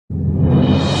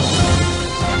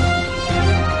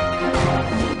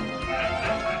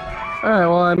Alright,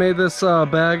 well, I made this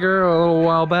bagger a little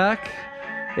while back,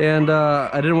 and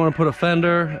I didn't want to put a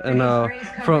fender and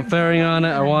front fairing on it.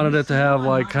 I wanted it to have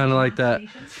like kind of like that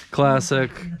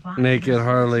classic naked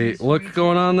Harley look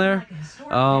going on there.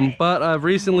 But I've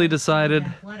recently decided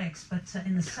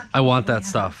I want that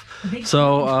stuff.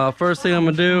 So first thing I'm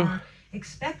gonna do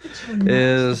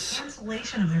is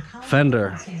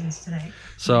fender.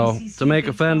 So to make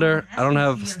a fender, I don't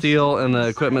have steel and the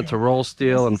equipment to roll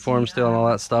steel and form steel and all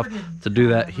that stuff to do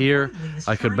that here.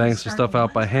 I could bang some stuff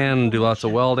out by hand and do lots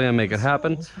of welding and make it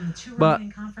happen, but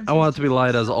I want it to be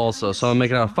light as also, so I'm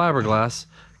making it out of fiberglass,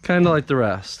 kind of like the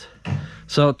rest.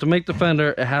 So to make the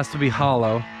fender, it has to be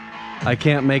hollow. I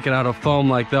can't make it out of foam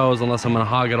like those unless I'm gonna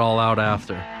hog it all out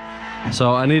after.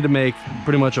 So I need to make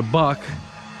pretty much a buck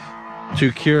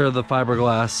to cure the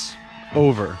fiberglass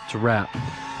over to wrap.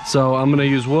 So I'm gonna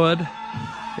use wood,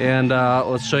 and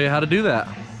let's show you how to do that.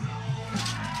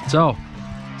 So,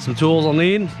 some tools I'll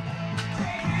need.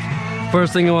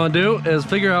 First thing you wanna do is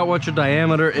figure out what your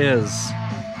diameter is.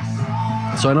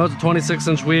 So I know it's a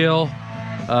 26-inch wheel,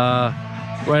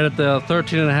 right at the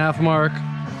 13.5 mark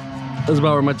is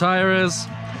about where my tire is.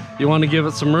 You wanna give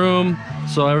it some room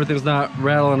so everything's not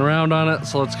rattling around on it.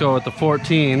 So let's go with the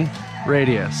 14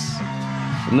 radius.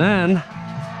 And then,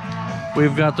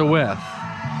 we've got the width.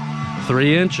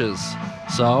 3 inches.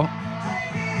 So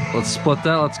let's split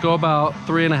that. Let's go about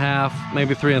 3.5,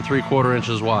 maybe 3 3/4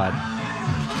 inches wide.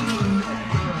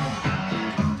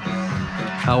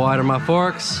 How wide are my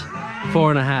forks?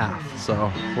 4.5.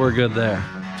 So we're good there.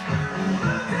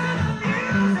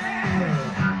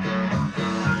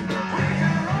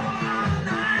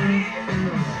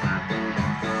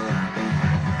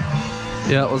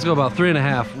 Yeah, let's go about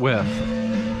 3.5 width.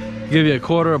 Give you a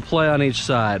quarter of play on each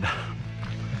side.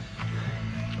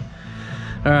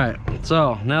 All right,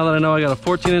 so now that I know I got a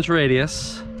 14-inch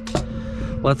radius,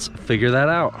 let's figure that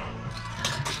out.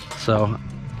 So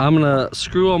I'm gonna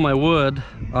screw all my wood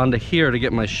onto here to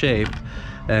get my shape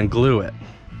and glue it.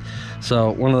 So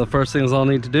one of the first things I'll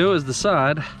need to do is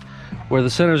decide where the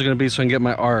center is gonna be so I can get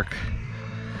my arc.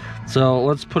 So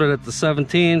let's put it at the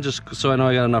 17, just so I know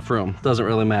I got enough room. Doesn't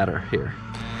really matter here,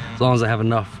 as long as I have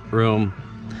enough room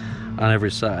on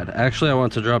every side. Actually, I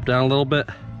want to drop down a little bit,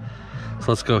 so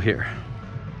let's go here.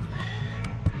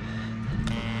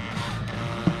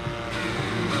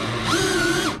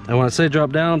 And when I say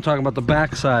drop down, I'm talking about the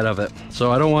back side of it.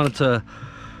 So I don't want it to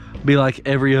be like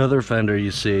every other fender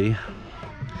you see,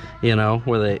 you know,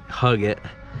 where they hug it.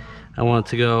 I want it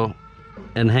to go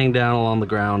and hang down along the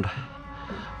ground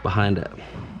behind it.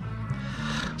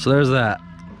 So there's that.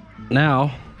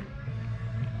 Now,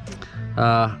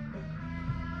 I'm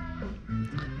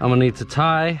gonna need to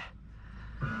tie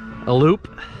a loop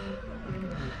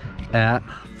at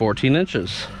 14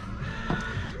 inches.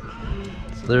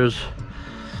 So there's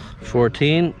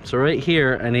 14, so right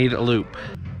here I need a loop.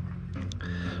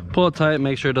 Pull it tight,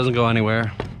 make sure it doesn't go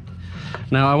anywhere.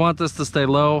 Now I want this to stay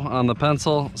low on the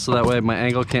pencil, so that way my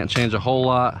angle can't change a whole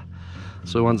lot.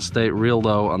 So we want it to stay real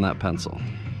low on that pencil.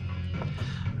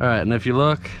 All right, and if you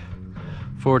look,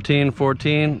 14,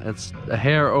 14, it's a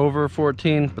hair over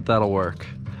 14, but that'll work.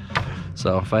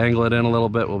 So if I angle it in a little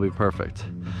bit, we'll be perfect.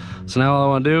 So now all I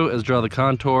want to do is draw the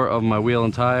contour of my wheel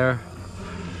and tire.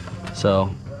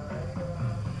 So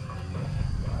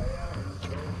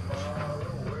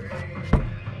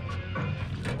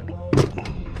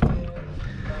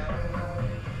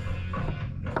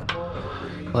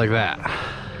like that.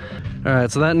 All right,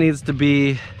 so that needs to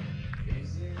be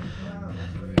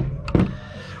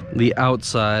the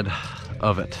outside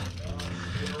of it.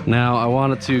 Now I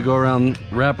want it to go around,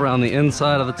 wrap around the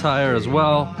inside of the tire as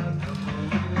well,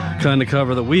 kind of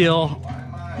cover the wheel,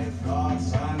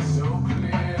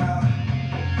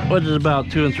 which is about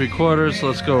 2 3/4. So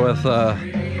let's go with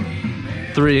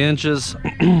 3 inches.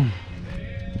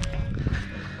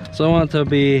 So I want it to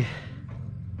be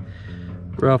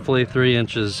roughly 3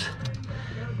 inches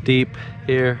deep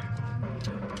here,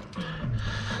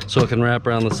 so it can wrap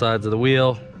around the sides of the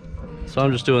wheel. So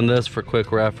I'm just doing this for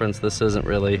quick reference. This isn't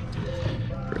really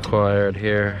required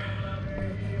here.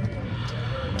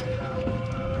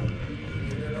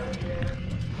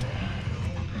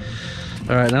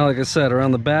 All right, now like I said,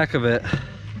 around the back of it,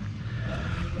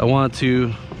 I want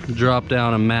to drop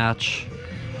down and match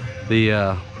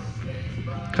the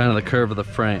kind of the curve of the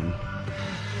frame.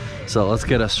 So let's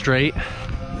get a straight,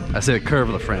 I say the curve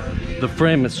of the frame. The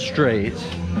frame is straight,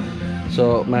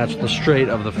 so match the straight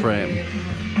of the frame.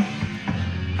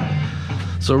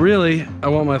 So really, I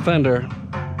want my fender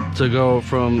to go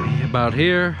from about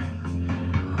here,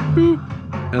 and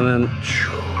then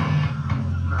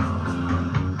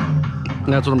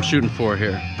that's what I'm shooting for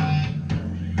here.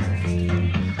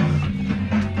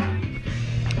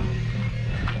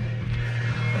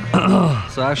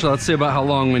 So actually, let's see about how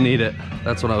long we need it.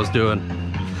 That's what I was doing.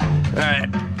 All right.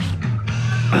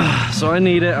 So I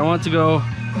need it. I want to go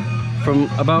from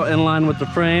about in line with the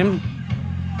frame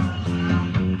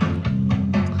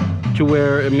to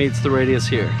where it meets the radius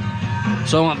here.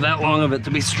 So I want that long of it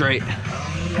to be straight.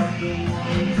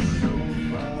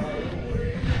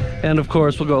 And of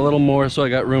course, we'll go a little more so I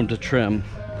got room to trim.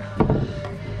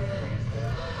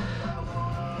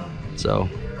 So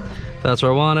that's what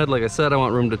I wanted. Like I said, I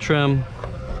want room to trim.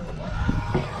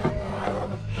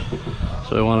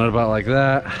 So I want it about like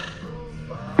that.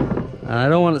 And I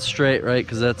don't want it straight, right?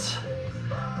 Because that's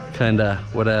kind of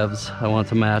whatevs. I want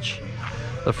to match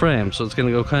the frame. So it's going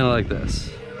to go kind of like this.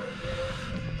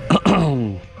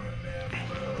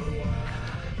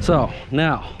 So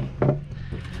now,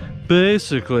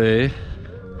 basically,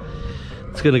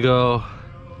 it's going to go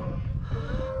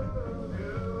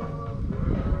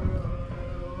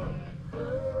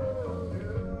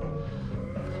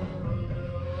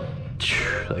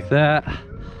like that.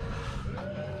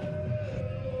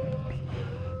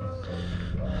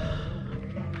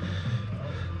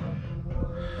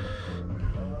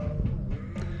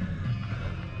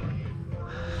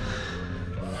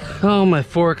 Oh, my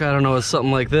fork, I don't know, is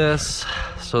something like this.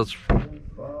 So it's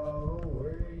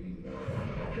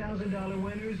 $1,000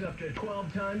 winners up to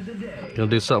 12 times a day. gonna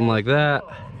do something like that.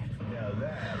 Now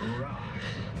that rocks.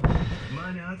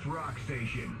 Minot's Rock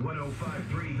Station,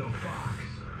 105.3 The Fox.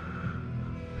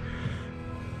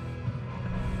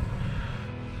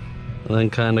 And then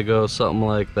kind of go something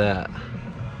like that.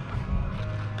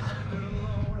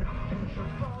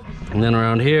 And then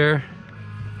around here,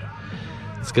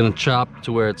 it's gonna chop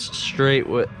to where it's straight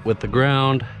with the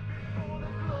ground.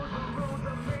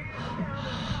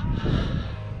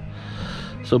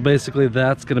 So basically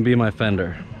that's gonna be my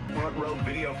Fender. Front row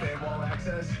video fan wall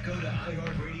access. Go to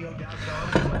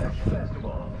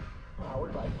iHeartRadio.com/festival.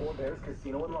 Powered by Four Bears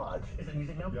Casino and Lodge. Is it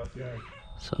music now? Yes, yes.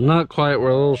 So not quite,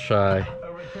 we're a little shy.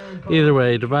 Either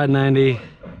way, divide 90. Let's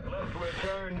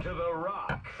return to the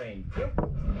rock.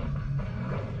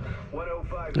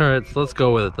 All right, so let's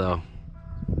go with it though.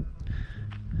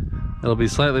 It'll be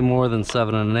slightly more than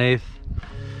 7 1/8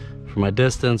 for my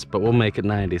distance, but we'll make it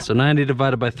 90. So 90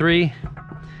 divided by 3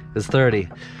 is 30.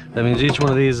 That means each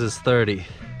one of these is 30.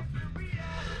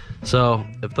 So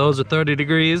if those are 30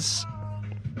 degrees,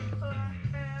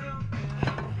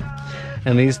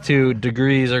 and these 2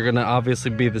 degrees are gonna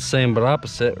obviously be the same but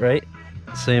opposite, right?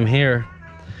 Same here.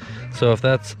 So if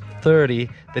that's 30,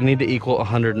 they need to equal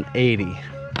 180.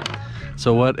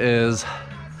 So what is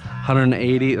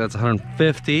 180? That's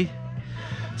 150.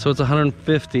 So it's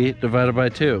 150 divided by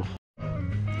 2.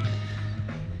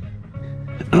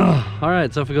 All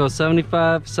right, so if we go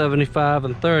 75, 75,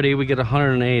 and 30, we get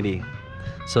 180.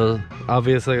 So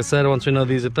obviously, like I said, once we know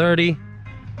these are 30,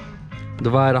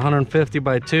 divide 150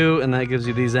 by 2, and that gives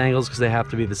you these angles because they have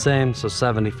to be the same, so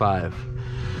 75.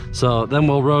 So then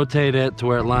we'll rotate it to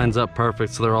where it lines up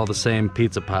perfect so they're all the same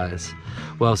pizza pies.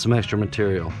 We'll have some extra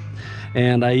material.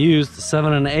 And I used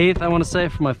 7 1/8, I want to say,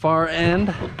 for my far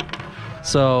end.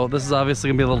 So this is obviously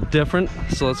gonna be a little different,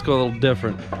 so let's go a little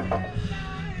different.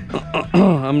 I'm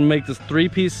gonna make this 3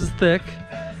 pieces thick,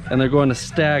 and they're going to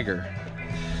stagger.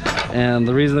 And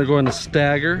the reason they're going to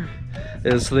stagger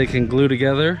is so they can glue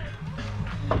together.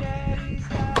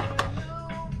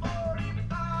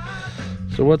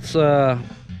 So what's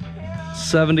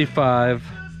 75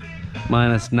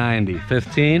 minus 90?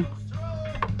 15.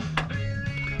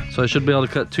 So I should be able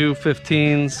to cut 2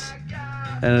 15s,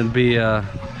 and it'd be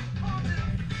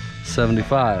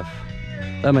 75.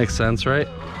 That makes sense, right?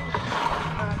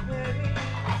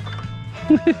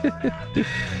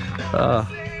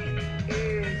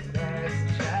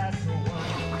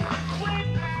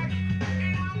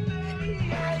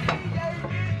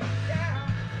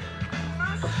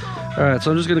 All right,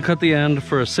 so I'm just gonna cut the end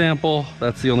for a sample.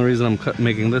 That's the only reason I'm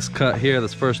making this cut here,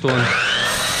 this first one.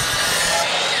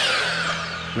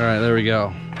 All right, there we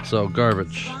go. So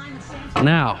garbage.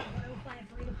 Now,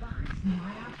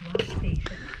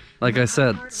 like I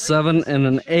said, 7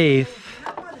 1/8.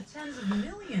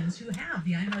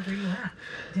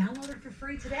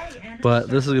 But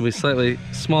this is gonna be slightly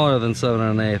smaller than 7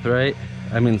 1/8, right?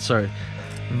 I mean, sorry,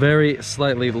 very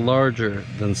slightly larger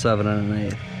than 7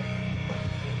 1/8.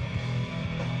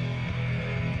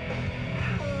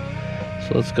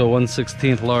 So let's go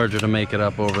 1/16 larger to make it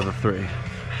up over the 3.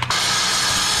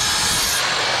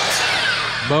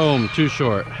 Boom, too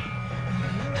short.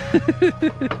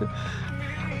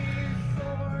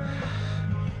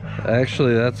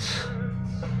 Actually, that's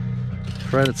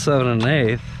right at 7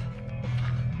 1/8.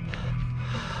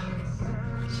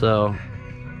 So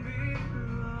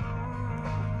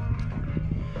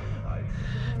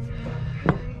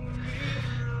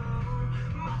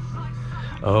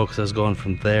Oh, because I was going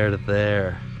from there to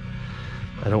there.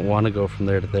 I don't want to go from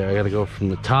there to there. I got to go from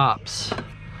the tops,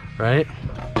 right?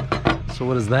 So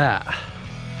what is that?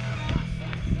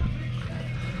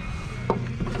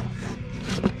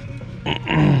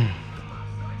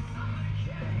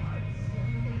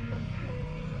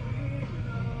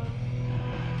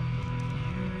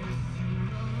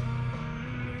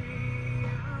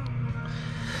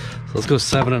 So let's go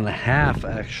 7.5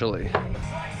 actually.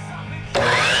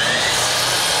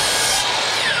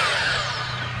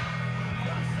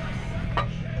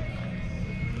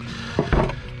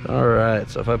 All right,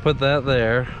 so if I put that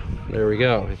there we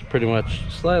go. It's pretty much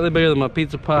slightly bigger than my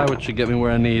pizza pie, which should get me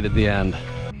where I need at the end.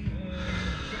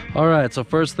 All right, so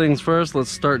first things first,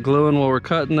 let's start gluing while we're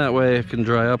cutting. That way it can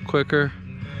dry up quicker.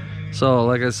 So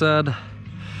like I said,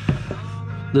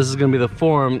 this is gonna be the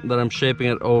form that I'm shaping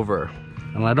it over.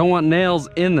 And I don't want nails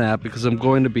in that because I'm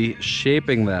going to be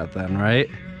shaping that then, right?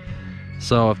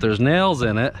 So if there's nails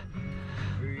in it,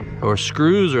 or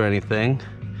screws or anything,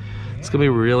 it's gonna be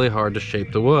really hard to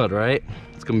shape the wood, right?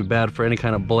 It's gonna be bad for any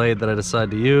kind of blade that I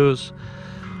decide to use.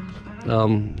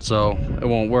 So it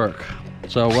won't work.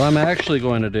 So what I'm actually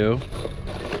going to do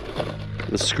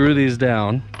is screw these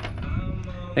down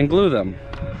and glue them.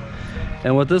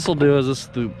 And what this will do is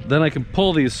then I can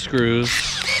pull these screws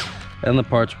and the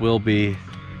parts will be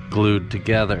glued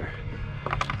together.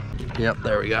 Yep,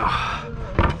 there we go.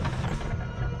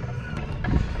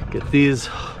 Get these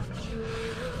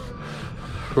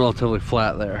relatively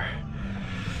flat there.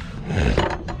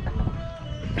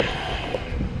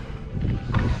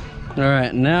 All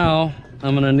right, now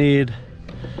I'm gonna need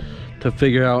to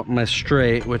figure out my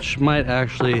straight, which might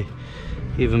actually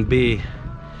even be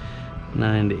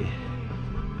 90.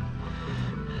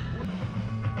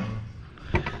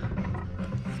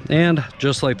 And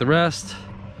just like the rest,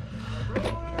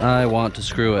 I want to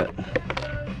screw it.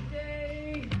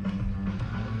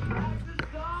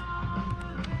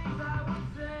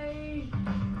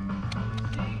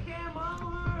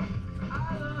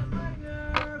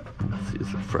 Let's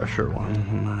use a fresher one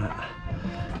than that.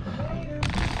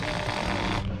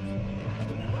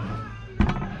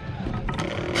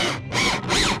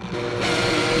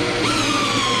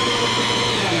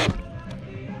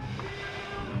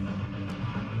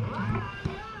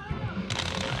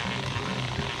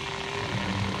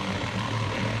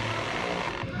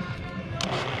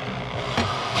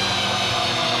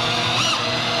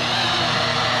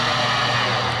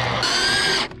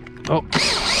 Oh.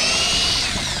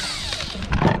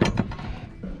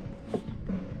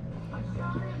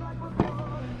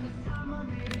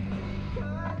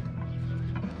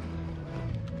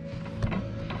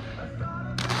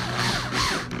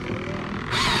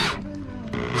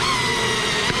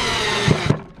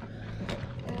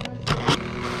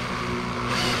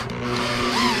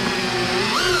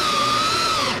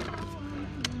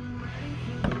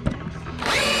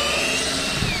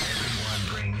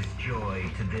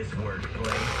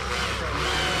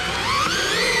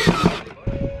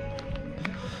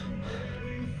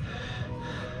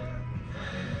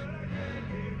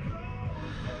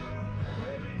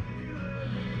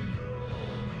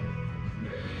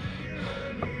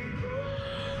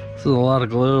 This is a lot of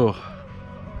glue.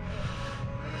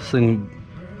 This thing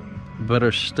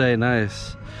better stay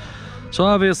nice. So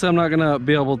obviously I'm not gonna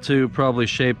be able to probably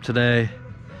shape today,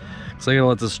 because I gotta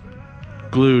let this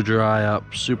glue dry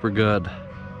up super good.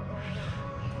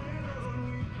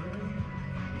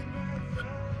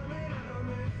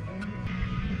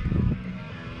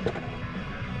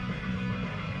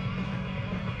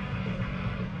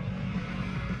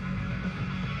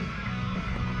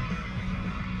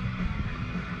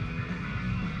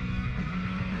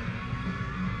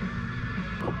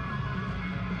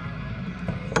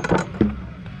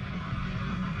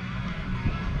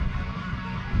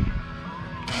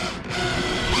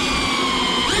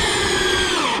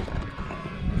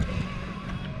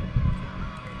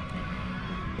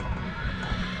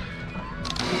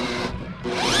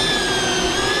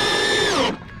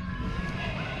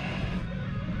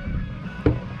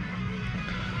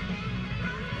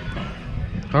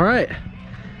 All right,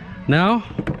 now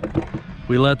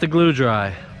we let the glue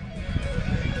dry.